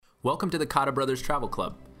Welcome to the Cotta Brothers Travel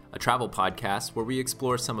Club, a travel podcast where we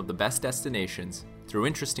explore some of the best destinations through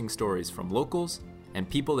interesting stories from locals and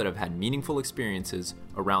people that have had meaningful experiences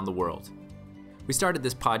around the world. We started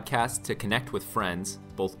this podcast to connect with friends,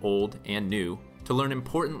 both old and new, to learn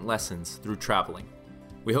important lessons through traveling.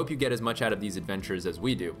 We hope you get as much out of these adventures as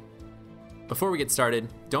we do. Before we get started,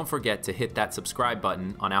 don't forget to hit that subscribe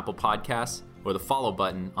button on Apple Podcasts or the follow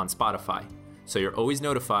button on Spotify, so you're always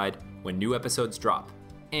notified when new episodes drop,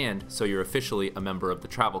 and so you're officially a member of the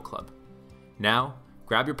travel club. Now,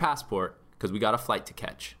 grab your passport, because we got a flight to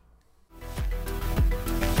catch.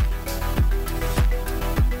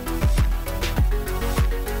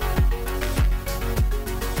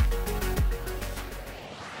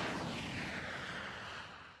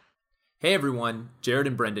 Hey everyone, Jared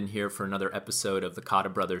and Brendan here for another episode of the Cotta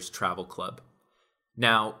Brothers Travel Club.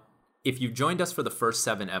 Now, if you've joined us for the first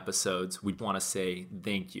 7 episodes, we want to say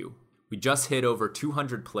thank you. We just hit over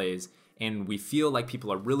 200 plays, and we feel like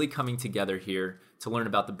people are really coming together here to learn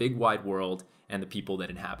about the big wide world and the people that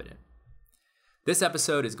inhabit it. This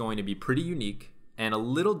episode is going to be pretty unique and a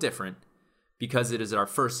little different because it is our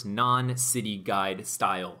first non-city guide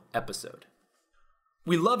style episode.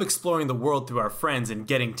 We love exploring the world through our friends and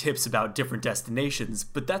getting tips about different destinations,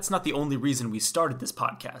 but that's not the only reason we started this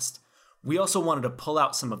podcast. We also wanted to pull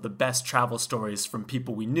out some of the best travel stories from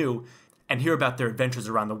people we knew and hear about their adventures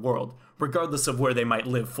around the world, regardless of where they might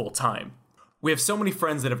live full time. We have so many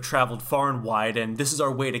friends that have traveled far and wide, and this is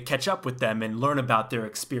our way to catch up with them and learn about their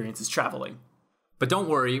experiences traveling. But don't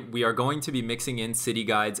worry, we are going to be mixing in city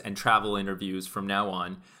guides and travel interviews from now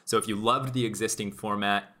on, so if you loved the existing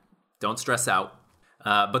format, don't stress out.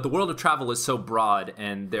 But the world of travel is so broad,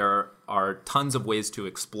 and there are tons of ways to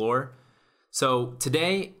explore. So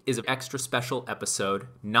today is an extra special episode,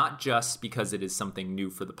 not just because it is something new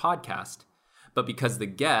for the podcast, but because the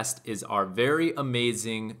guest is our very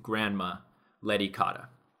amazing grandma, Letty Cotta.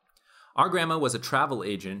 Our grandma was a travel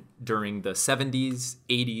agent during the 70s,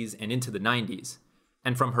 80s, and into the 90s.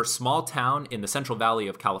 And from her small town in the Central Valley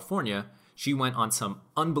of California, she went on some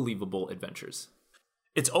unbelievable adventures.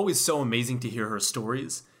 It's always so amazing to hear her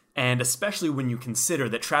stories, and especially when you consider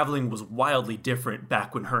that traveling was wildly different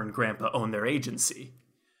back when her and Grandpa owned their agency.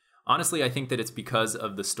 Honestly, I think that it's because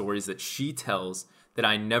of the stories that she tells that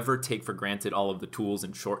I never take for granted all of the tools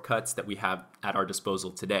and shortcuts that we have at our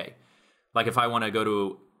disposal today. Like if I want to go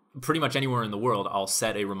to pretty much anywhere in the world, I'll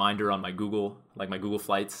set a reminder on my Google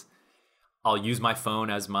Flights. I'll use my phone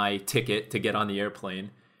as my ticket to get on the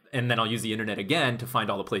airplane. And then I'll use the internet again to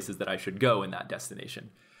find all the places that I should go in that destination.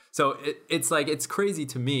 So it's crazy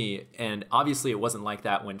to me. And obviously it wasn't like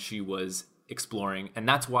that when she was exploring. And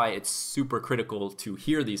that's why it's super critical to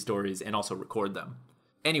hear these stories and also record them.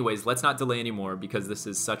 Anyways, let's not delay anymore because this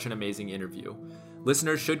is such an amazing interview.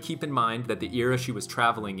 Listeners should keep in mind that the era she was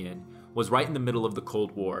traveling in was right in the middle of the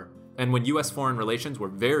Cold War, and when U.S. foreign relations were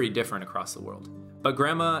very different across the world. But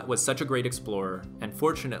Grandma was such a great explorer, and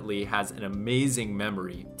fortunately has an amazing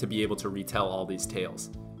memory to be able to retell all these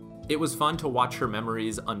tales. It was fun to watch her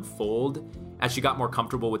memories unfold as she got more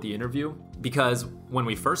comfortable with the interview, because when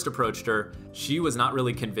we first approached her, she was not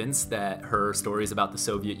really convinced that her stories about the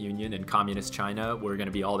Soviet Union and communist China were going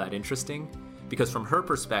to be all that interesting, because from her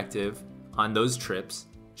perspective, on those trips,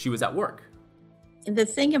 she was at work. The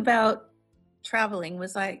thing about traveling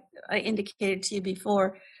was, I indicated to you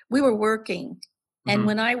before, we were working. And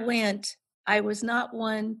when I went, I was not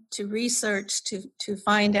one to research, to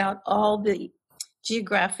find out all the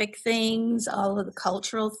geographic things, all of the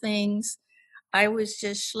cultural things. I was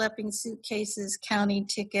just schlepping suitcases, counting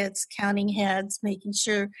tickets, counting heads, making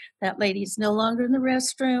sure that lady's no longer in the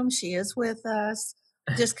restroom. She is with us,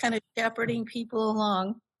 just kind of shepherding people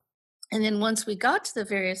along. And then once we got to the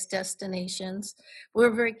various destinations, we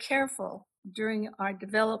were very careful during our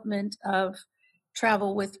development of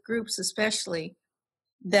travel with groups, especially,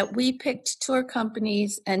 that we picked tour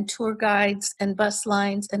companies and tour guides and bus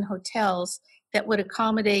lines and hotels that would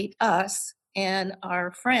accommodate us and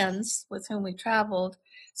our friends with whom we traveled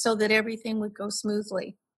so that everything would go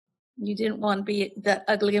smoothly. You didn't want to be the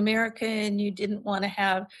ugly American. You didn't want to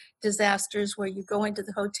have disasters where you go into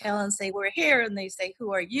the hotel and say, "We're here," and they say,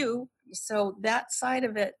 "Who are you?" So that side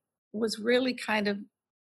of it was really kind of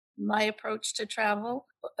my approach to travel.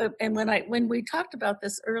 And when we talked about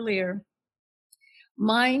this earlier,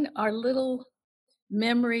 mine are little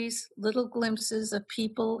memories, little glimpses of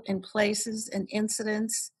people and places and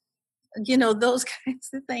incidents, those kinds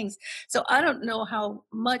of things. So I don't know how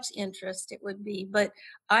much interest it would be, but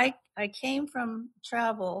I came from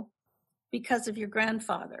travel because of your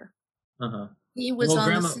grandfather. Uh-huh. He was on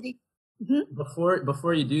Grandma, the city.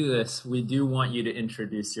 Before you do this, we do want you to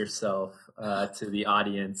introduce yourself to the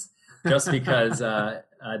audience, just because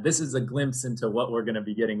this is a glimpse into what we're going to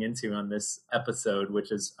be getting into on this episode,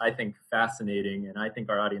 which is, I think, fascinating, and I think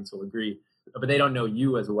our audience will agree. But they don't know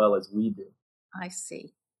you as well as we do. I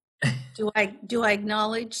see. Do I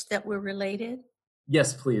acknowledge that we're related?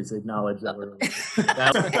 Yes, please acknowledge that we're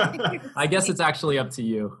related. I guess it's actually up to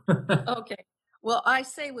you. Okay. Well, I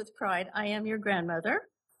say with pride, I am your grandmother,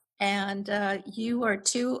 and you are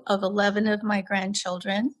 2 of 11 of my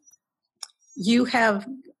grandchildren. You have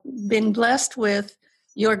been blessed with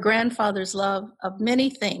your grandfather's love of many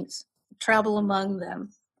things, travel among them.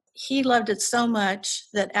 He loved it so much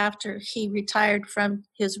that after he retired from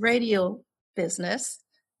his radio business,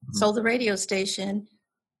 sold the radio station,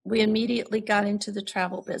 we immediately got into the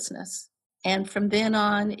travel business. And from then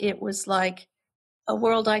on, it was like a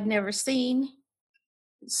world I'd never seen,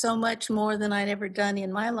 so much more than I'd ever done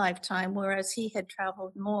in my lifetime, whereas he had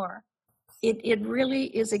traveled more. It really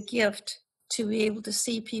is a gift to be able to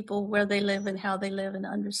see people where they live and how they live and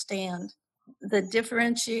understand. The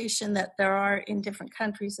differentiation that there are in different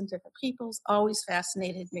countries and different peoples always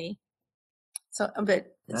fascinated me. So,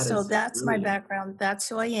 that's my background. That's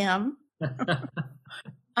who I am.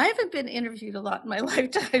 I haven't been interviewed a lot in my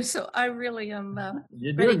lifetime, so I really am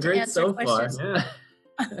You're ready doing to great answer so questions. far.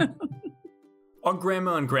 Yeah. Our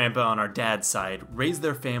grandma and grandpa on our dad's side raised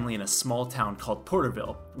their family in a small town called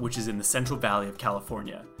Porterville, which is in the Central Valley of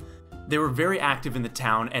California. They were very active in the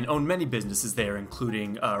town and owned many businesses there,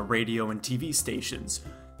 including radio and TV stations.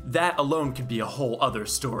 That alone could be a whole other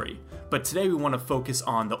story, but today we want to focus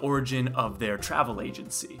on the origin of their travel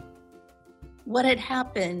agency. What had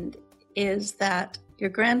happened is that your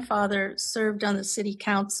grandfather served on the city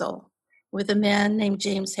council with a man named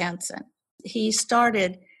James Hansen. He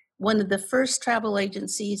started one of the first travel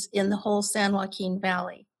agencies in the whole San Joaquin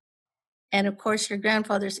Valley. And of course, your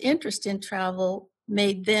grandfather's interest in travel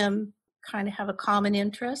made them kind of have a common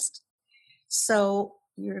interest. So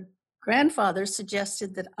your grandfather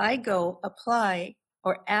suggested that I go apply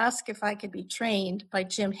or ask if I could be trained by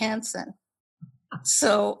Jim Hansen.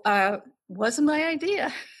 So wasn't my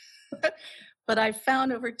idea. But I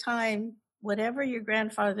found over time, whatever your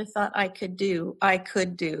grandfather thought I could do, I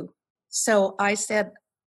could do. So I said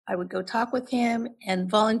I would go talk with him and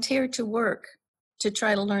volunteer to work to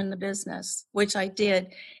try to learn the business, which I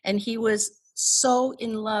did. And he was so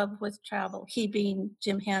in love with travel, he being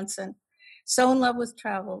Jim Hansen, so in love with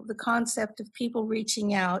travel, the concept of people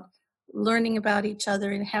reaching out, learning about each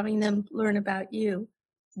other and having them learn about you,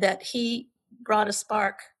 that he brought a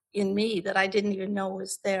spark in me that I didn't even know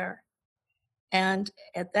was there. And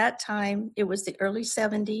at that time, it was the early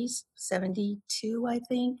 70s, 72, I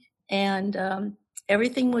think. And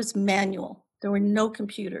everything was manual. There were no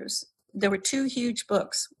computers. There were 2 huge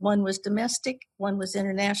books. One was domestic, one was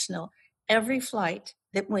international. Every flight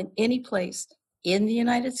that went any place in the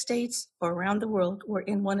United States or around the world were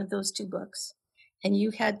in one of those 2 books. And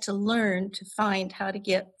you had to learn to find how to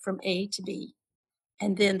get from A to B.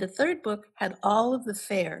 And then the 3rd book had all of the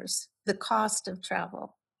fares, the cost of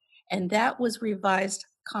travel. And that was revised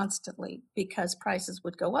constantly because prices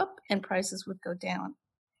would go up and prices would go down.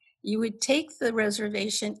 You would take the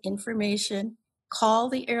reservation information, call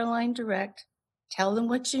the airline direct, tell them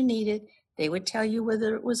what you needed. They would tell you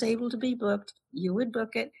whether it was able to be booked. You would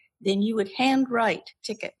book it. Then you would handwrite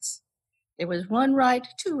tickets. There was 1 ride,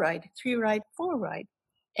 2 ride, 3 ride, 4 ride.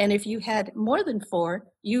 And if you had more than 4,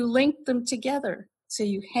 you linked them together. So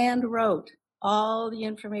you hand wrote all the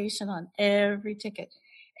information on every ticket.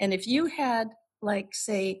 And if you had, like,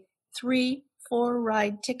 say, 3, 4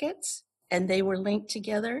 ride tickets and they were linked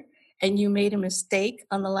together and you made a mistake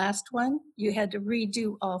on the last one, you had to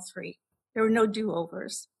redo all 3. There were no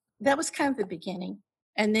do-overs. That was kind of the beginning.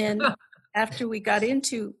 And then after we got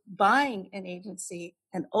into buying an agency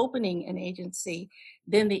and opening an agency,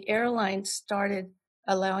 then the airlines started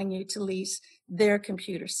allowing you to lease their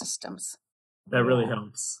computer systems. That really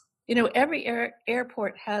helps. You know, every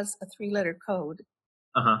airport has a 3-letter code.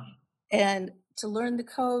 And to learn the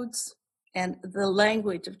codes and the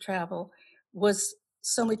language of travel was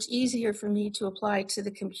so much easier for me to apply to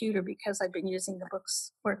the computer because I've been using the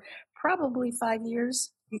books for probably 5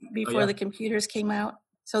 years before the computers came out.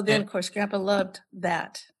 So then, of course, Grandpa loved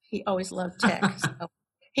that. He always loved tech. So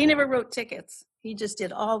he never wrote tickets. He just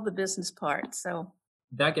did all the business part. So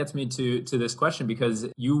that gets me to this question, because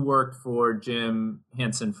you worked for Jim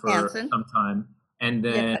Hansen for some time. And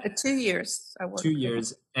then 2 years I worked. 2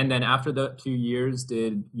 years. And then after the 2 years,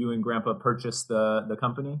 did you and Grandpa purchase the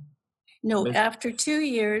company? No, after 2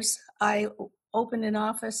 years, I opened an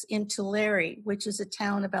office in Tulare, which is a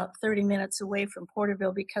town about 30 minutes away from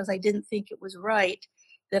Porterville, because I didn't think it was right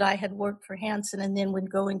that I had worked for Hanson and then would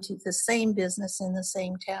go into the same business in the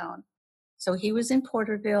same town. So he was in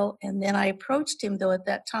Porterville, and then I approached him, though, at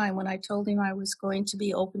that time when I told him I was going to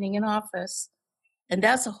be opening an office. And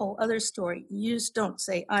that's a whole other story. You just don't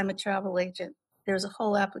say, I'm a travel agent. There's a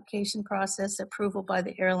whole application process. Approval by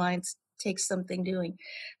the airlines takes something doing.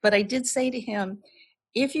 But I did say to him,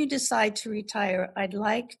 if you decide to retire, I'd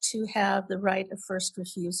like to have the right of first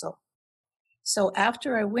refusal. So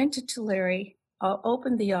after I went to Tulare,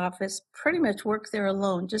 opened the office, pretty much worked there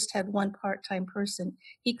alone, just had one part-time person.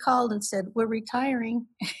 He called and said, we're retiring.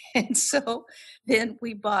 And so then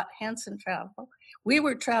we bought Hanson Travel. We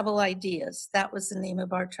were Travel Ideas. That was the name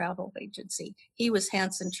of our travel agency. He was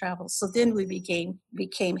Hanson Travel. So then we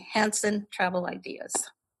became Hanson Travel Ideas.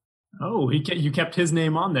 Oh, you kept his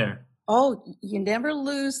name on there. Oh, you never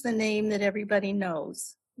lose the name that everybody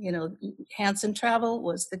knows. You know, Hanson Travel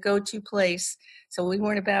was the go-to place. So we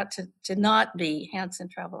weren't about to not be Hanson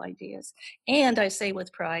Travel Ideas. And I say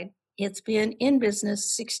with pride, it's been in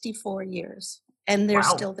business 64 years. And they're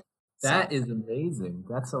still there. That is amazing.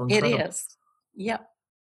 That's so incredible. It is. Yep.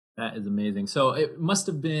 That is amazing. So it must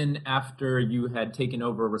have been after you had taken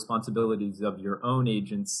over responsibilities of your own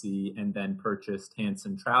agency and then purchased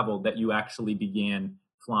Hanson Travel that you actually began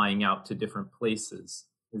flying out to different places.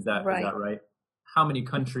 Is that right? How many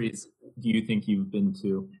countries do you think you've been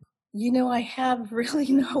to? You know, I have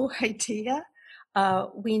really no idea.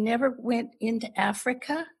 We never went into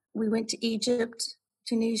Africa. We went to Egypt,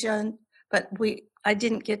 Tunisia, but I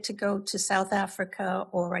didn't get to go to South Africa,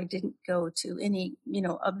 or I didn't go to any,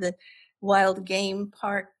 of the wild game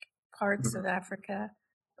parts of Africa.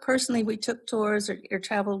 Personally, we took tours or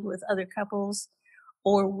traveled with other couples,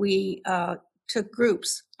 or we took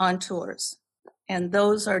groups on tours. And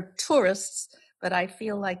those are tourists, but I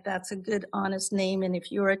feel like that's a good, honest name. And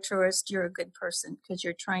if you're a tourist, you're a good person because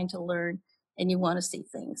you're trying to learn and you want to see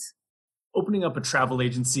things. Opening up a travel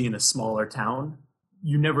agency in a smaller town,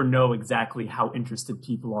 you never know exactly how interested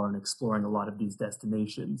people are in exploring a lot of these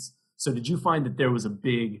destinations. So did you find that there was a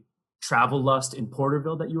big travel lust in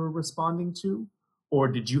Porterville that you were responding to? Or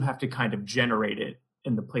did you have to kind of generate it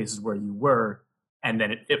in the places where you were, and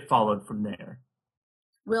then it followed from there?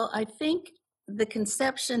 Well, I think the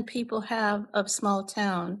conception people have of small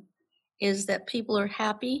town is that people are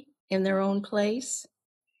happy in their own place.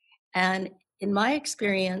 And in my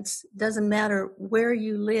experience, it doesn't matter where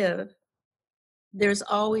you live, there's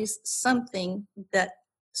always something that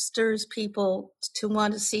stirs people to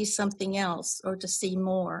want to see something else or to see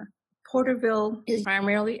more. Porterville is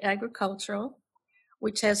primarily agricultural,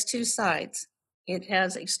 which has two sides. It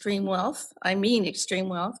has extreme wealth. I mean extreme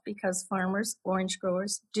wealth because farmers, orange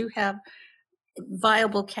growers, do have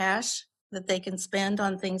viable cash that they can spend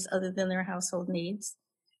on things other than their household needs.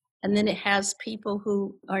 And then it has people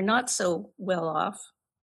who are not so well off.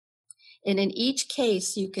 And in each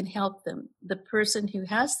case, you can help them. The person who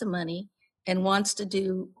has the money and wants to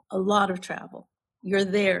do a lot of travel, you're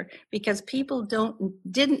there because people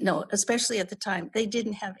didn't know, especially at the time, they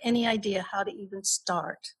didn't have any idea how to even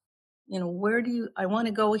start. I want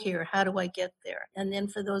to go here. How do I get there? And then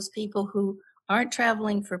for those people who aren't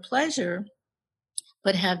traveling for pleasure,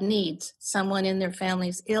 but have needs, someone in their family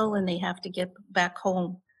is ill and they have to get back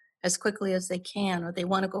home as quickly as they can, or they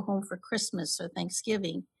want to go home for Christmas or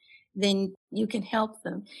Thanksgiving, then you can help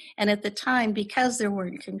them. And at the time, because there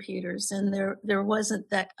weren't computers and there wasn't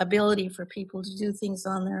that ability for people to do things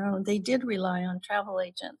on their own, they did rely on travel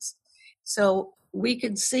agents. So we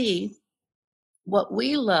could see what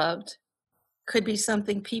we loved could be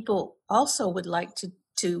something people also would like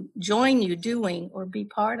to join you doing or be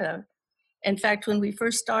part of. In fact, when we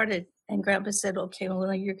first started and Grandpa said, okay,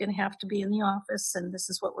 well, you're going to have to be in the office and this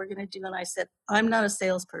is what we're going to do. And I said, I'm not a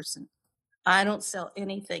salesperson. I don't sell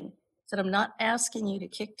anything. I said, I'm not asking you to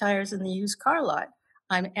kick tires in the used car lot.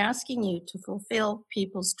 I'm asking you to fulfill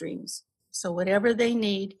people's dreams. So whatever they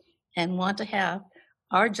need and want to have,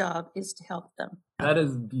 our job is to help them. That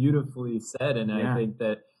is beautifully said. And I think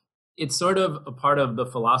that it's sort of a part of the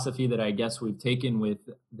philosophy that I guess we've taken with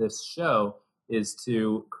this show is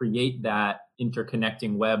to create that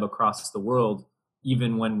interconnecting web across the world,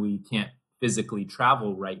 even when we can't physically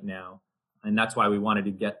travel right now. And that's why we wanted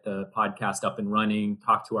to get the podcast up and running,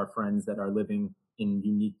 talk to our friends that are living in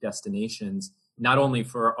unique destinations, not only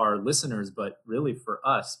for our listeners, but really for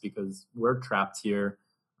us, because we're trapped here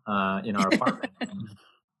in our apartment.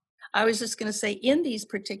 I was just going to say, in these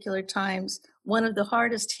particular times, one of the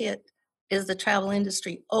hardest hit is the travel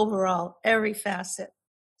industry overall, every facet.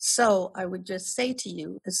 So I would just say to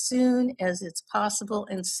you, as soon as it's possible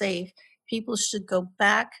and safe, people should go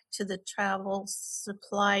back to the travel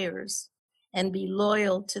suppliers and be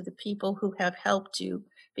loyal to the people who have helped you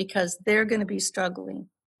because they're going to be struggling.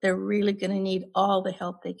 They're really going to need all the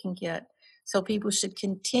help they can get. So people should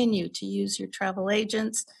continue to use your travel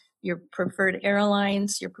agents, your preferred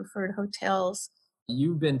airlines, your preferred hotels.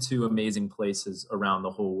 You've been to amazing places around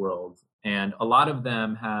the whole world, and a lot of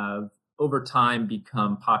them have over time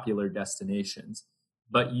become popular destinations.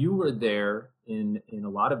 But you were there in a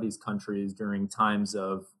lot of these countries during times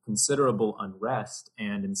of considerable unrest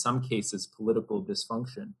and in some cases political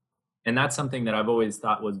dysfunction. And that's something that I've always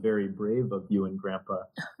thought was very brave of you and Grandpa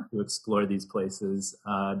to explore these places,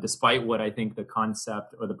 despite what I think the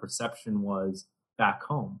concept or the perception was back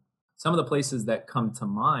home. Some of the places that come to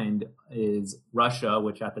mind is Russia,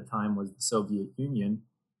 which at the time was the Soviet Union,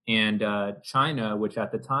 and China, which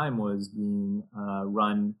at the time was being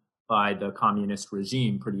run by the communist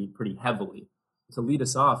regime pretty heavily. To lead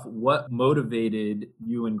us off, what motivated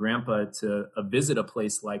you and Grandpa to visit a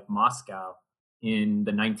place like Moscow in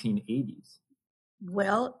the 1980s?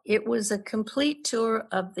 Well, it was a complete tour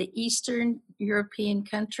of the Eastern European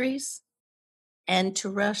countries and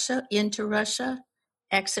into Russia,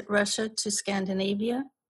 exit Russia to Scandinavia.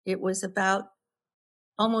 It was about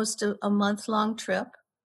almost a month-long trip.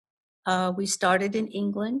 We started in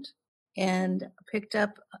England and picked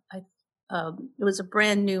up, it was a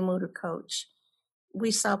brand new motor coach.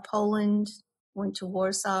 We saw Poland, went to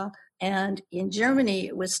Warsaw, and in Germany,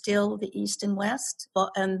 it was still the East and West,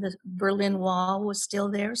 and the Berlin Wall was still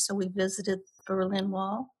there, so we visited the Berlin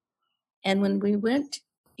Wall. And when we went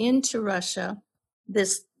into Russia,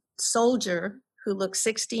 this soldier who looked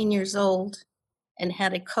 16 years old and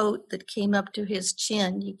had a coat that came up to his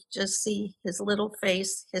chin, you could just see his little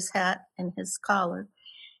face, his hat, and his collar.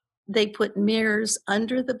 They put mirrors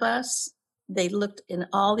under the bus. They looked in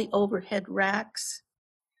all the overhead racks.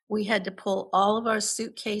 We had to pull all of our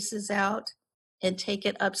suitcases out and take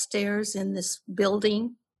it upstairs in this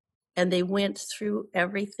building, and they went through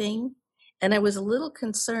everything. And I was a little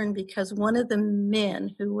concerned because one of the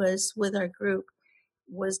men who was with our group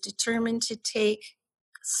was determined to take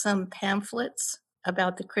some pamphlets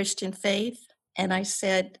about the Christian faith. And I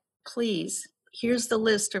said, please, here's the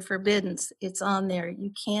list of forbiddens. It's on there.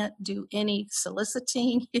 You can't do any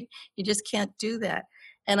soliciting. You just can't do that.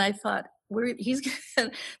 And I thought,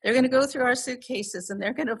 they're going to go through our suitcases and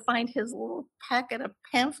they're going to find his little packet of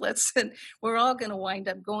pamphlets and we're all going to wind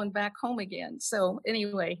up going back home again. So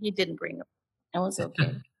anyway, he didn't bring them. That was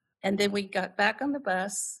okay. And then we got back on the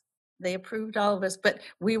bus. They approved all of us, but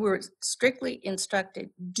we were strictly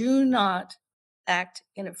instructed, do not act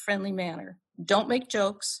in a friendly manner. Don't make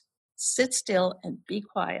jokes, sit still and be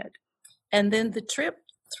quiet. And then the trip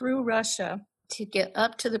through Russia to get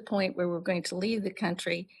up to the point where we're going to leave the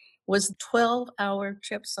country was 12-hour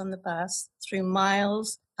trips on the bus through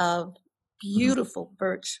miles of beautiful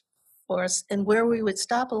birch forest. And where we would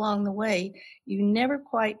stop along the way, you never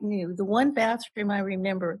quite knew. The one bathroom I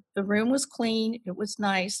remember, the room was clean, it was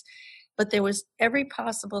nice, but there was every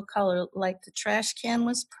possible color, like the trash can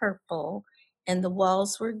was purple and the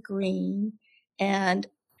walls were green and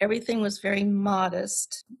everything was very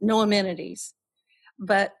modest, no amenities.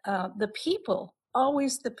 But the people,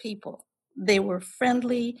 always the people, they were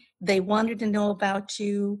friendly. They wanted to know about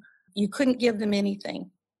you. You couldn't give them anything.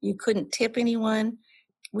 You couldn't tip anyone.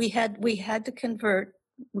 We had to convert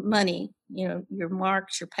money, your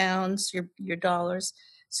marks, your pounds, your dollars.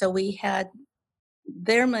 So we had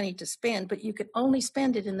their money to spend, but you could only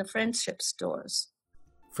spend it in the friendship stores.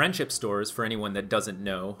 Friendship stores, for anyone that doesn't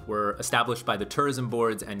know, were established by the tourism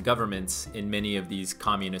boards and governments in many of these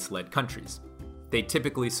communist-led countries. They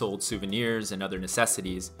typically sold souvenirs and other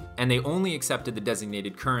necessities, and they only accepted the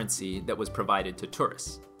designated currency that was provided to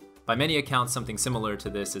tourists. By many accounts, something similar to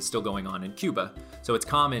this is still going on in Cuba, so it's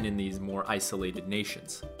common in these more isolated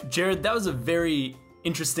nations. Jared, that was a very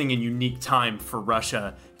interesting and unique time for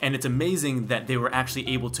Russia, and it's amazing that they were actually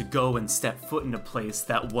able to go and step foot in a place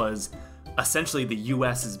that was essentially the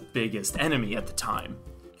US's biggest enemy at the time.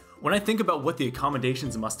 When I think about what the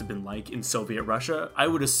accommodations must have been like in Soviet Russia, I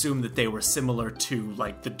would assume that they were similar to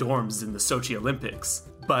like the dorms in the Sochi Olympics.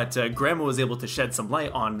 But Grandma was able to shed some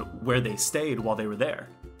light on where they stayed while they were there.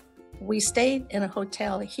 We stayed in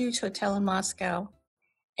a huge hotel in Moscow,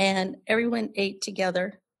 and everyone ate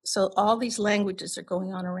together. So all these languages are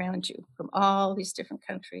going on around you from all these different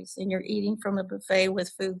countries, and you're eating from a buffet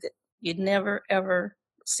with food that you'd never, ever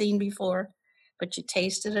seen before. But you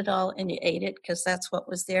tasted it all and you ate it because that's what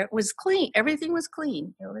was there. It was clean. Everything was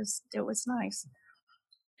clean. It was nice.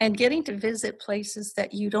 And getting to visit places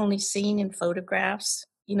that you'd only seen in photographs,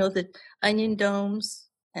 the onion domes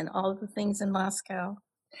and all of the things in Moscow.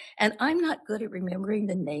 And I'm not good at remembering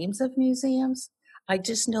the names of museums. I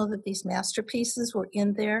just know that these masterpieces were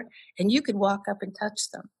in there, and you could walk up and touch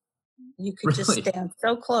them. You could just Really? stand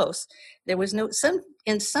so close. There was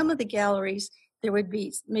in some of the galleries, there would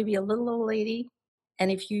be maybe a little old lady, and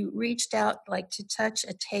if you reached out like to touch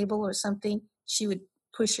a table or something, she would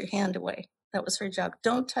push your hand away. That was her job.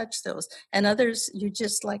 Don't touch those. And others, you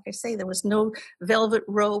just, like I say, there was no velvet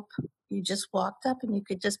rope. You just walked up and you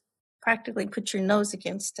could just practically put your nose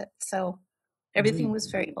against it. So everything was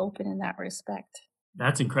very open in that respect.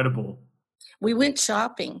 That's incredible. We went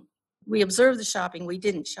shopping. We observed the shopping. We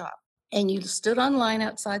didn't shop. And you stood on line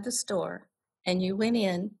outside the store and you went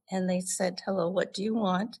in and they said, hello, what do you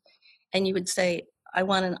want? And you would say, I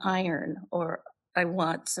want an iron, or I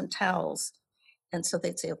want some towels. And so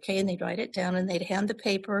they'd say, okay, and they'd write it down and they'd hand the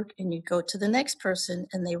paper, and you'd go to the next person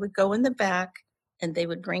and they would go in the back and they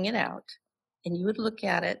would bring it out and you would look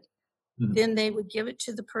at it. Mhm. Then they would give it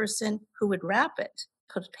to the person who would wrap it,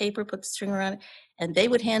 put paper, put the string around it, and they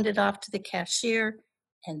would hand it off to the cashier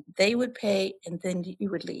and they would pay, and then you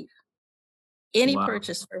would leave. Any Wow.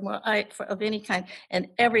 purchase of any kind, and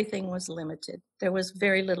everything was limited. There was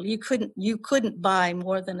very little. You couldn't buy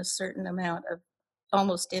more than a certain amount of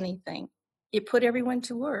almost anything. It put everyone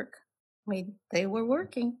to work. I mean, they were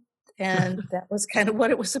working, and that was kind of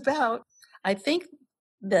what it was about. I think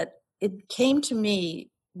that it came to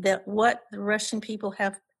me that what the Russian people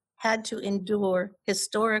have had to endure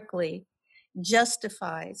historically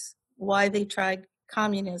justifies why they tried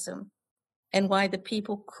communism and why the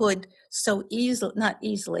people could so easily, not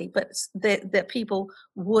easily, but that people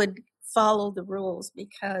would follow the rules,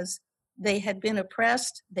 because they had been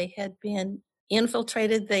oppressed, they had been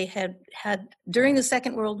infiltrated, they had during the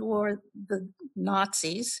Second World War, the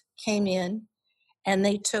Nazis came in and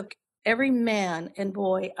they took every man and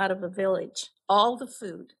boy out of a village, all the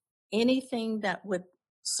food, anything that would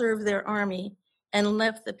serve their army, and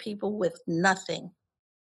left the people with nothing.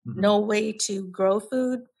 No way to grow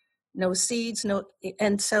food, no seeds,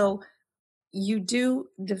 and so you do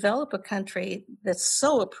develop a country that's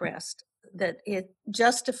so oppressed that it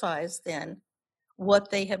justifies then what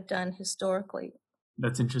they have done historically.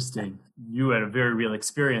 That's interesting. You had a very real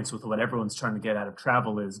experience with what everyone's trying to get out of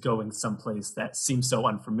travel, is going someplace that seems so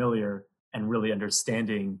unfamiliar and really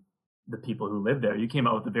understanding the people who live there. You came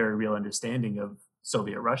out with a very real understanding of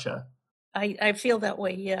Soviet Russia. I feel that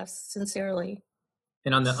way, yes, sincerely.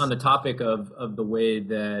 And on the topic of the way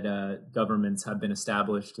that governments have been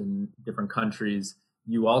established in different countries,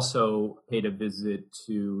 you also paid a visit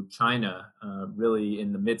to China, really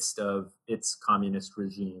in the midst of its communist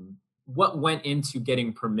regime. What went into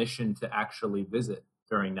getting permission to actually visit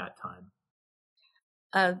during that time?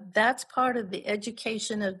 That's part of the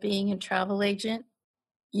education of being a travel agent.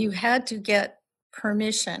 You had to get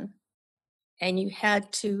permission, and you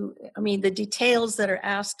had to, the details that are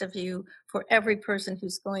asked of you for every person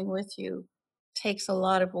who's going with you takes a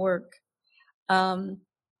lot of work. And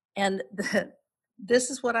this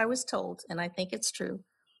is what I was told, and I think it's true.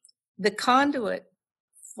 The conduit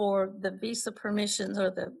for the visa permissions,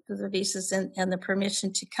 or the visas and the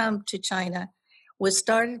permission to come to China, was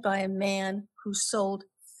started by a man who sold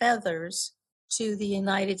feathers to the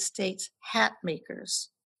United States hat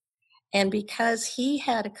makers. And because he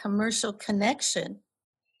had a commercial connection,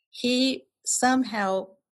 he somehow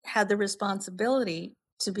had the responsibility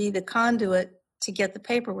to be the conduit to get the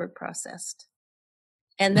paperwork processed.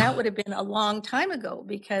 And that would have been a long time ago,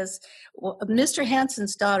 because Mr.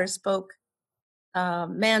 Hansen's daughter spoke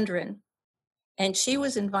Mandarin, and she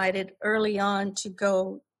was invited early on to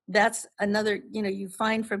go. That's another, you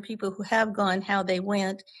find from people who have gone how they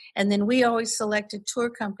went. And then we always selected tour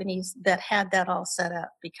companies that had that all set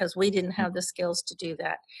up, because we didn't have the skills to do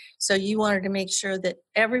that. So you wanted to make sure that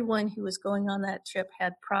everyone who was going on that trip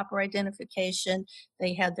had proper identification.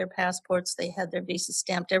 They had their passports, they had their visa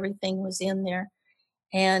stamped, everything was in there.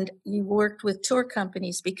 And you worked with tour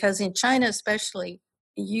companies, because in China especially,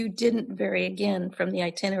 you didn't vary again from the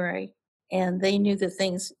itinerary. And they knew the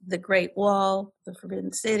things, the Great Wall, the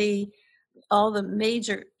Forbidden City, all the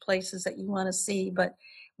major places that you want to see. But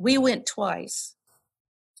we went twice,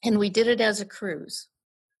 and we did it as a cruise.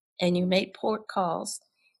 And you made port calls.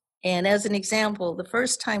 And as an example, the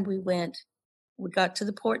first time we went, we got to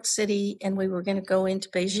the port city and we were going to go into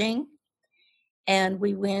Beijing. And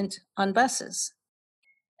we went on buses.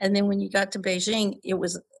 And then when you got to Beijing,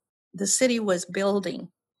 the city was building.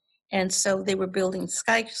 And so they were building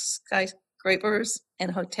skyscrapers and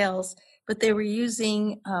hotels, but they were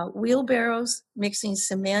using wheelbarrows, mixing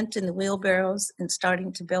cement in the wheelbarrows and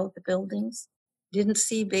starting to build the buildings. Didn't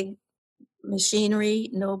see big machinery,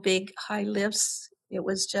 no big high lifts. It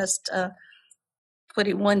was just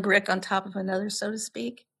putting one brick on top of another, so to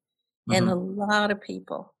speak. and a lot of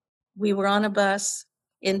people. We were on a bus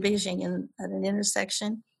in Beijing at an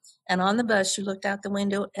intersection, and on the bus, you looked out the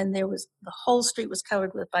window, and the whole street was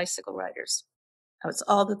covered with bicycle riders. That was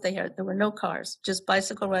all that they had. There were no cars, just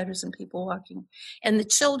bicycle riders and people walking. And the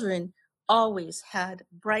children always had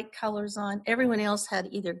bright colors on. Everyone else had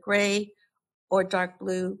either gray or dark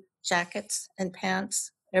blue jackets and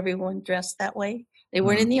pants. Everyone dressed that way. They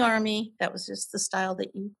weren't in the army. That was just the style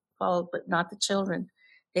that you followed, but not the children.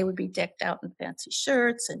 They would be decked out in fancy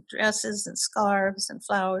shirts and dresses and scarves and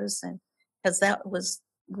flowers. And because that was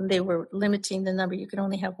when they were limiting the number, you could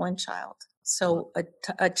only have one child. So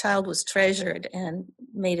a child was treasured and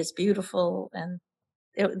made as beautiful, and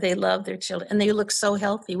they loved their children, and they looked so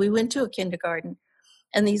healthy. We went to a kindergarten,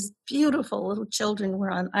 and these beautiful little children were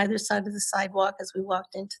on either side of the sidewalk as we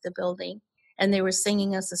walked into the building, and they were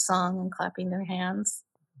singing us a song and clapping their hands.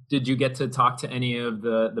 Did you get to talk to any of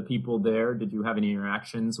the people there? Did you have any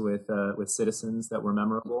interactions with citizens that were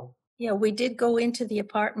memorable? Yeah, we did go into the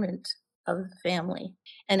apartment of the family.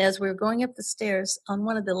 And as we were going up the stairs, on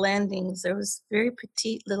one of the landings, there was a very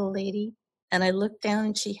petite little lady. And I looked down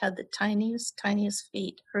and she had the tiniest, tiniest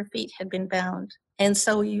feet. Her feet had been bound. And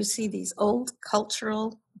so you see these old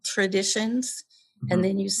cultural traditions, and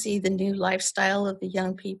then you see the new lifestyle of the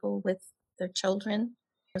young people with their children.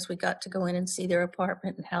 As we got to go in and see their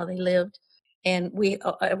apartment and how they lived. And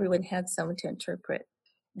everyone had someone to interpret.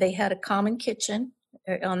 They had a common kitchen.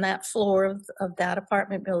 On that floor of that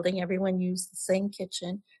apartment building, everyone used the same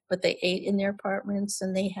kitchen, but they ate in their apartments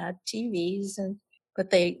and they had TVs, but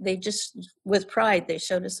they just, with pride, they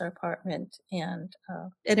showed us our apartment, and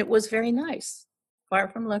it was very nice, far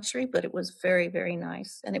from luxury, but it was very, very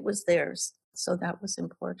nice, and it was theirs, so that was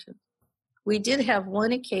important. We did have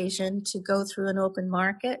one occasion to go through an open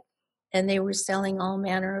market, and they were selling all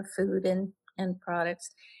manner of food and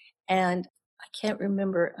products, and I can't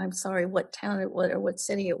remember, I'm sorry, what town it was or what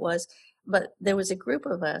city it was, but there was a group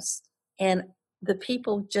of us, and the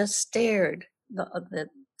people just stared. The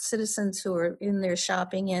citizens who were in there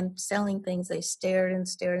shopping and selling things, they stared and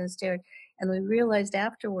stared and stared. And we realized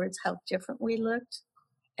afterwards how different we looked.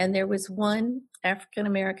 And there was one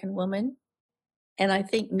African-American woman, and I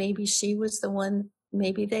think maybe she was the one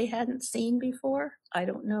maybe they hadn't seen before. I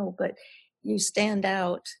don't know, but you stand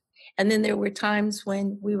out. And then there were times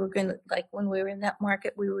when we were going to, like when we were in that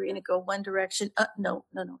market, we were going to go one direction. No.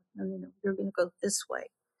 You're going to go this way.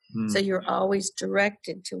 So you're always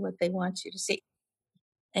directed to what they want you to see.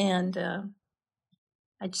 And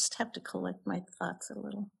I just have to collect my thoughts a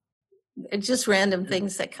little. It's just random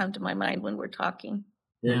things that come to my mind when we're talking.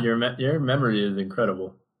 Your memory is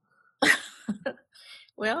incredible.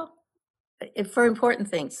 Well, for important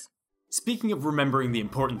things. Speaking of remembering the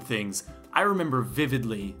important things, I remember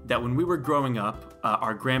vividly that when we were growing up,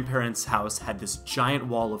 our grandparents' house had this giant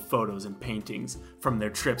wall of photos and paintings from their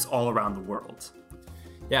trips all around the world.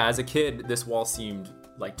 Yeah, as a kid, this wall seemed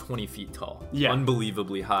like 20 feet tall. Yeah.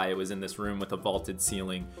 Unbelievably high. It was in this room with a vaulted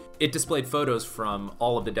ceiling. It displayed photos from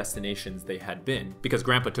all of the destinations they had been, because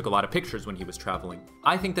Grandpa took a lot of pictures when he was traveling.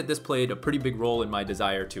 I think that this played a pretty big role in my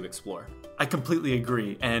desire to explore. I completely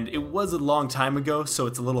agree, and it was a long time ago, so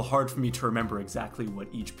it's a little hard for me to remember exactly what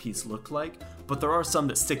each piece looked like, but there are some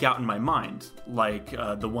that stick out in my mind, like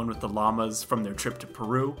the one with the llamas from their trip to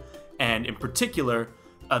Peru, and in particular,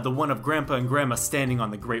 the one of Grandpa and Grandma standing on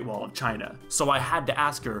the Great Wall of China. So I had to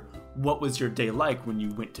ask her, what was your day like when you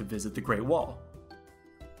went to visit the Great Wall?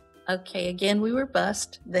 Okay, again, we were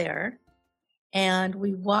bused there, and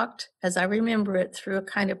we walked, as I remember it, through a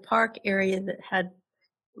kind of park area that had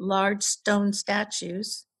large stone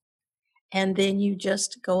statues, and then you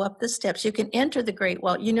just go up the steps. You can enter the Great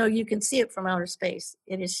Wall. You know, you can see it from outer space.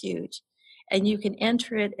 It is huge. And you can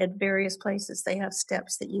enter it at various places. They have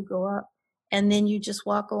steps that you go up, and then you just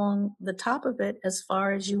walk along the top of it as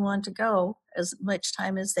far as you want to go, as much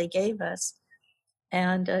time as they gave us.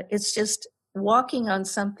 And it's just walking on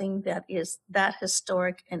something that is that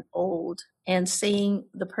historic and old, and seeing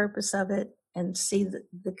the purpose of it and see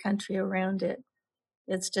the country around it.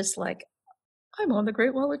 It's just like, I'm on the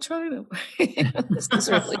Great Wall of China. This is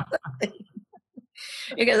really something.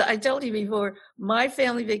 Because I told you before, my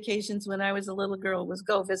family vacations when I was a little girl was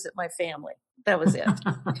go visit my family. That was it.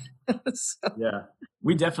 So. Yeah,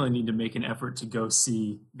 we definitely need to make an effort to go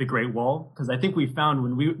see the Great Wall, because I think we found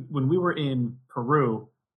when we were in Peru,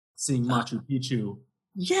 seeing Machu Picchu.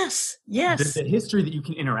 Yes. The history that you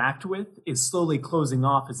can interact with is slowly closing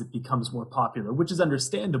off as it becomes more popular, which is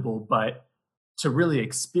understandable, but to really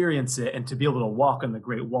experience it and to be able to walk on the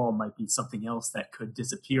Great Wall might be something else that could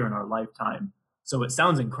disappear in our lifetime. So it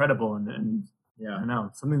sounds incredible, and yeah, I know,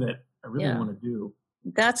 it's something that I really want to do.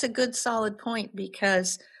 That's a good solid point,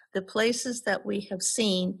 because the places that we have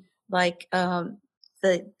seen, like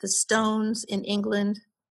the stones in England,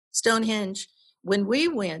 Stonehenge. When we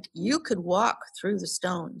went, you could walk through the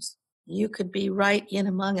stones. You could be right in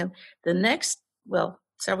among them. The next, well,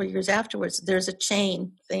 several years afterwards, there's a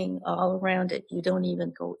chain thing all around it. You don't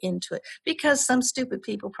even go into it because some stupid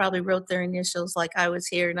people probably wrote their initials like I was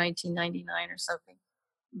here in 1999 or something.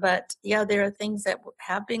 But yeah, there are things that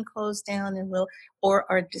have been closed down and will,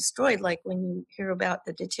 or are destroyed. Like when you hear about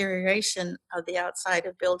the deterioration of the outside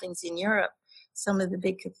of buildings in Europe, some of the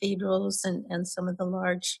big cathedrals and some of the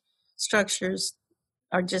large structures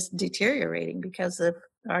are just deteriorating because of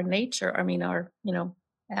our nature. I mean, our,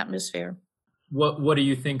 atmosphere. What do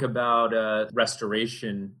you think about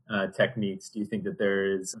restoration techniques? Do you think that there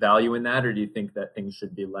is value in that, or do you think that things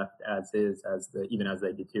should be left as is, even as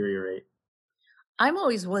they deteriorate? I'm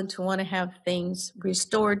always one to want to have things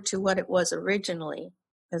restored to what it was originally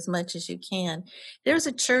as much as you can. There's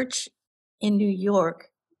a church in New York.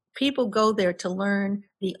 People go there to learn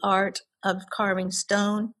the art of carving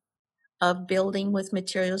stone, of building with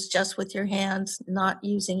materials just with your hands, not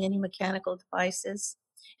using any mechanical devices.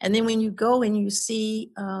 And then when you go and you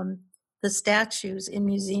see the statues in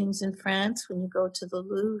museums in France, when you go to the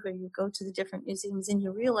Louvre, you go to the different museums, and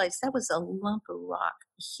you realize that was a lump of rock,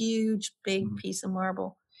 a huge, big piece of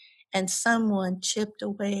marble. And someone chipped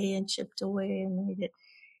away and made it.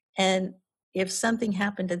 And if something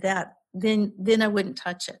happened to that, then I wouldn't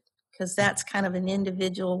touch it, because that's kind of an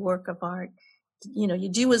individual work of art. You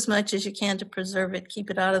do as much as you can to preserve it, keep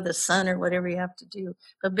it out of the sun or whatever you have to do.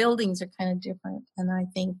 But buildings are kind of different, and I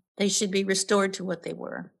think they should be restored to what they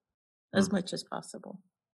were as much as possible.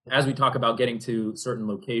 As we talk about getting to certain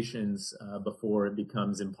locations before it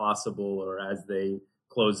becomes impossible or as they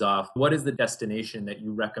close off, what is the destination that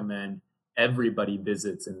you recommend everybody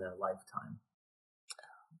visits in their lifetime?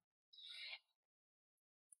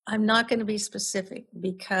 I'm not going to be specific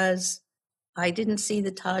because I didn't see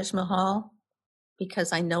the Taj Mahal,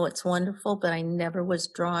 because I know it's wonderful, but I never was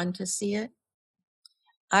drawn to see it.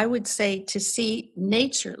 I would say to see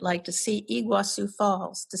nature, like to see Iguazu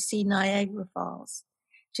Falls, to see Niagara Falls,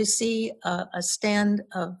 to see a stand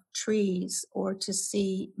of trees, or to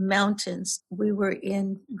see mountains. We were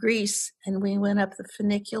in Greece and we went up the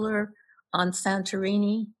funicular on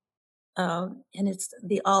Santorini, and it's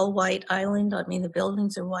the all white island. I mean, the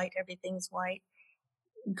buildings are white, everything's white.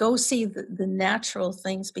 Go see the natural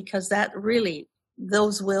things, because that really,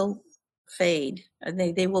 those will fade.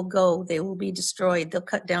 They will go, they will be destroyed. They'll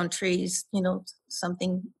cut down trees,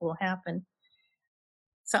 something will happen.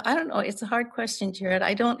 So I don't know. It's a hard question, Jared.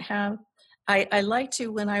 I don't have, I like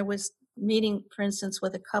to, when I was meeting, for instance,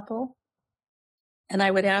 with a couple, and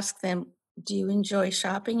I would ask them, do you enjoy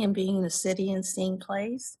shopping and being in the city and seeing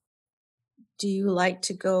plays? Do you like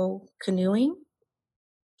to go canoeing?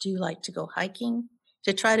 Do you like to go hiking?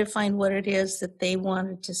 To try to find what it is that they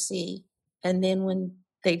wanted to see. And then when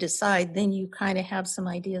they decide, then you kind of have some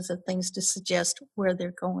ideas of things to suggest where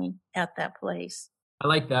they're going at that place. I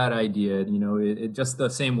like that idea. It just the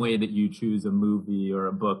same way that you choose a movie or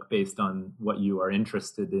a book based on what you are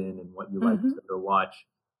interested in and what you like to watch,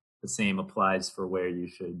 the same applies for where you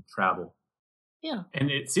should travel. Yeah. And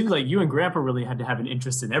it seems like you and Grandpa really had to have an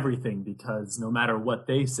interest in everything, because no matter what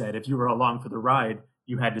they said, if you were along for the ride,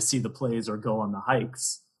 you had to see the plays or go on the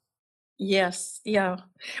hikes. Yes. Yeah.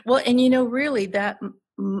 Well, and really that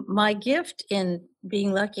my gift in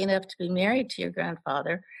being lucky enough to be married to your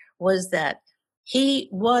grandfather was that he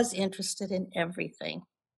was interested in everything.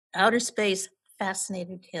 Outer space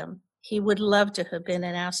fascinated him. He would love to have been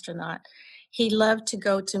an astronaut. He loved to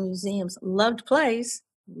go to museums, loved plays,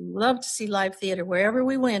 loved to see live theater. Wherever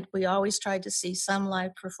we went, we always tried to see some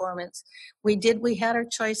live performance. We had our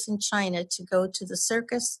choice in China to go to the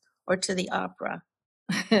circus or to the opera.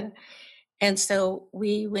 And so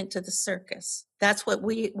we went to the circus. That's what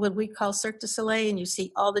we call Cirque du Soleil, and you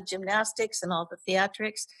see all the gymnastics and all the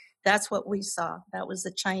theatrics. That's what we saw. That was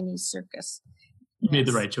the Chinese circus. You made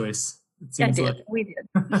the right choice. I did. We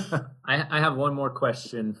did. I have one more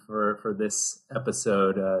question for this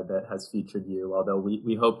episode that has featured you, although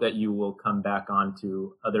we hope that you will come back on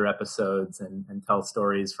to other episodes and tell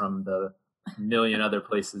stories from the million other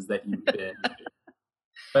places that you've been.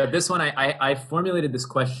 But this one, I formulated this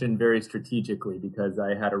question very strategically, because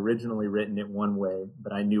I had originally written it one way,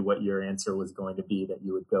 but I knew what your answer was going to be, that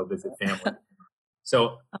you would go visit family.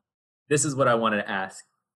 So this is what I wanted to ask.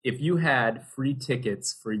 If you had free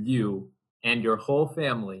tickets for you and your whole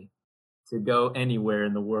family to go anywhere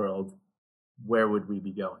in the world, where would we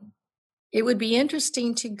be going? It would be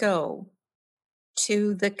interesting to go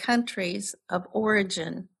to the countries of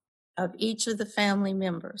origin of each of the family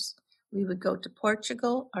members. We would go to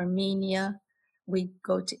Portugal, Armenia, we'd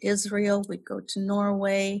go to Israel, we'd go to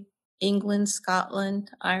Norway, England,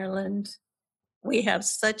 Scotland, Ireland. We have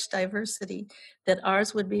such diversity that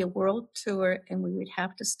ours would be a world tour, and we would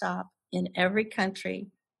have to stop in every country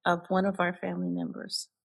of one of our family members.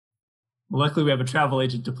 Well, luckily, we have a travel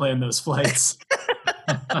agent to plan those flights.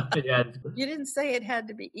 Yeah. You didn't say it had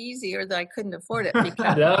to be easy or that I couldn't afford it.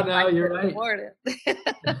 Because No, you're right. Afford it.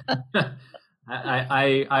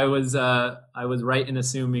 I was right in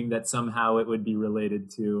assuming that somehow it would be related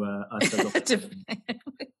to us as a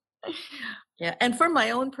Yeah, and for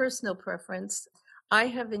my own personal preference, I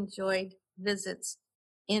have enjoyed visits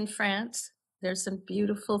in France. There's some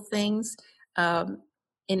beautiful things.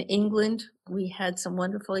 In England, we had some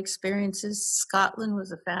wonderful experiences. Scotland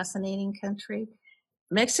was a fascinating country.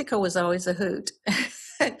 Mexico was always a hoot.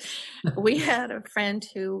 We had a friend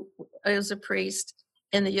who was a priest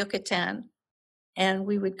in the Yucatan, and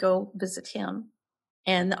we would go visit him.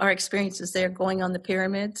 And our experiences there going on the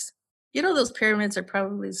pyramids. You know, those pyramids are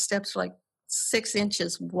probably the steps like 6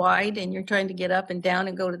 inches wide, and you're trying to get up and down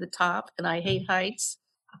and go to the top. And I hate heights.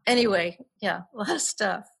 Anyway, yeah, a lot of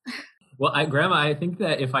stuff. Well, Grandma, I think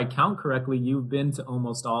that if I count correctly, you've been to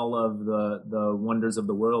almost all of the wonders of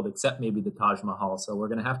the world, except maybe the Taj Mahal. So we're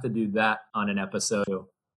going to have to do that on an episode.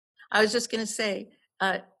 I was just going to say,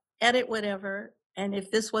 edit whatever. And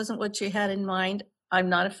if this wasn't what you had in mind, I'm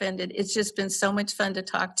not offended. It's just been so much fun to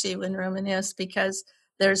talk to you and reminisce, because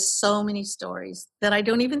there's so many stories that I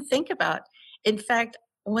don't even think about. In fact,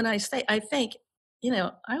 when I say, I think, you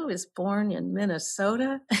know, I was born in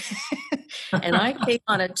Minnesota and I came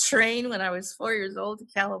on a train when I was 4 years old to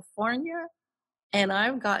California, and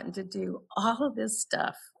I've gotten to do all of this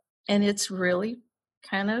stuff, and it's really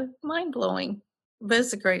kind of mind-blowing, but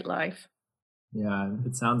it's a great life. Yeah,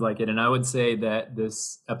 it sounds like it. And I would say that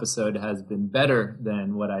this episode has been better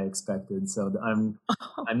than what I expected. So I'm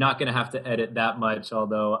not going to have to edit that much,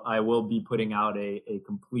 although I will be putting out a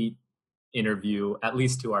complete interview, at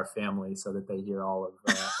least to our family, so that they hear all of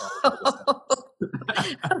the stuff.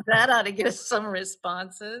 That ought to get some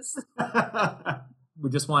responses. We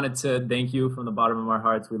just wanted to thank you from the bottom of our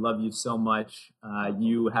hearts. We love you so much.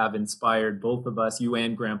 You have inspired both of us. You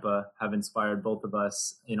and Grandpa have inspired both of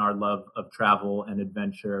us in our love of travel and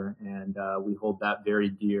adventure, and we hold that very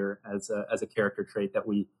dear as a character trait that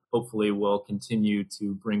we hopefully will continue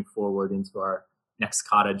to bring forward into our next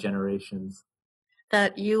Kata generations.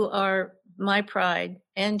 That you are my pride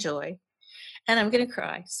and joy, and I'm going to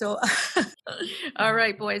cry. So, all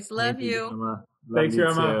right, boys, love you. Thanks,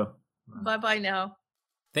 Grandma. Bye-bye now.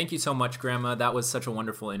 Thank you so much, Grandma. That was such a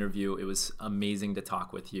wonderful interview. It was amazing to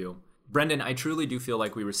talk with you. Brendan, I truly do feel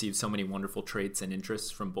like we received so many wonderful traits and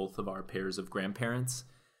interests from both of our pairs of grandparents.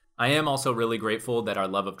 I am also really grateful that our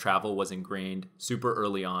love of travel was ingrained super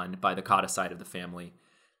early on by the Kata side of the family.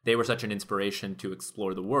 They were such an inspiration to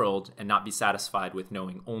explore the world and not be satisfied with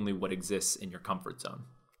knowing only what exists in your comfort zone.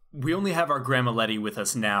 We only have our Grandma Letty with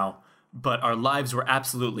us now, but our lives were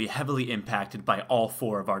absolutely heavily impacted by all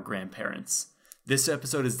 4 of our grandparents. This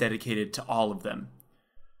episode is dedicated to all of them.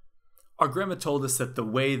 Our grandma told us that the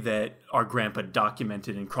way that our grandpa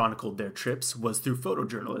documented and chronicled their trips was through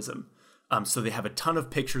photojournalism. So they have a ton of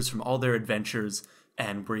pictures from all their adventures,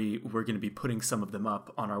 and we're going to be putting some of them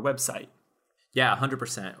up on our website. Yeah,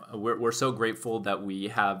 100%. We're so grateful that we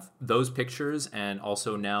have those pictures and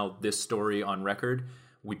also now this story on record.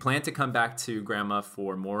 We plan to come back to Grandma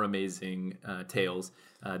for more amazing tales.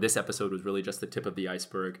 This episode was really just the tip of the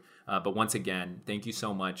iceberg. But once again, thank you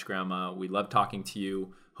so much, Grandma. We love talking to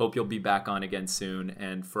you. Hope you'll be back on again soon.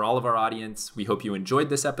 And for all of our audience, we hope you enjoyed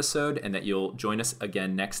this episode and that you'll join us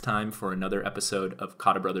again next time for another episode of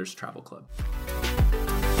Kata Brothers Travel Club.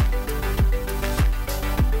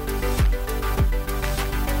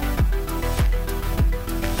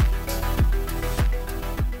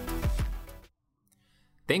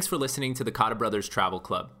 Thanks for listening to the Kata Brothers Travel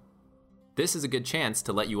Club. This is a good chance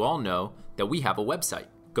to let you all know that we have a website.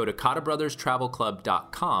 Go to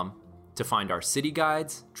katabrothers.travelclub.com to find our city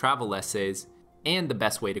guides, travel essays, and the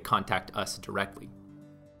best way to contact us directly.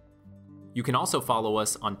 You can also follow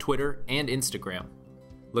us on Twitter and Instagram.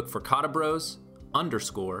 Look for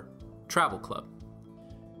KataBros_Travel Club.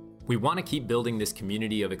 We want to keep building this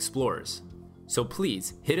community of explorers, so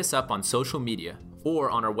please hit us up on social media or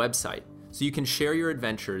on our website so you can share your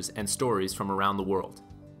adventures and stories from around the world.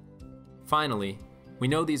 Finally, we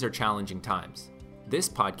know these are challenging times. This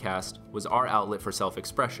podcast was our outlet for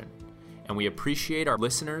self-expression, and we appreciate our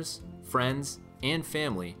listeners, friends, and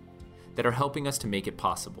family that are helping us to make it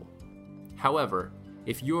possible. However,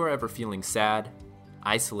 if you are ever feeling sad,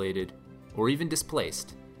 isolated, or even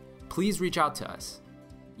displaced, please reach out to us.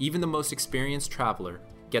 Even the most experienced traveler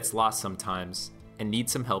gets lost sometimes and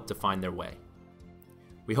needs some help to find their way.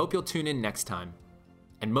 We hope you'll tune in next time,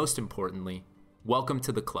 and most importantly, welcome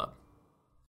to the club.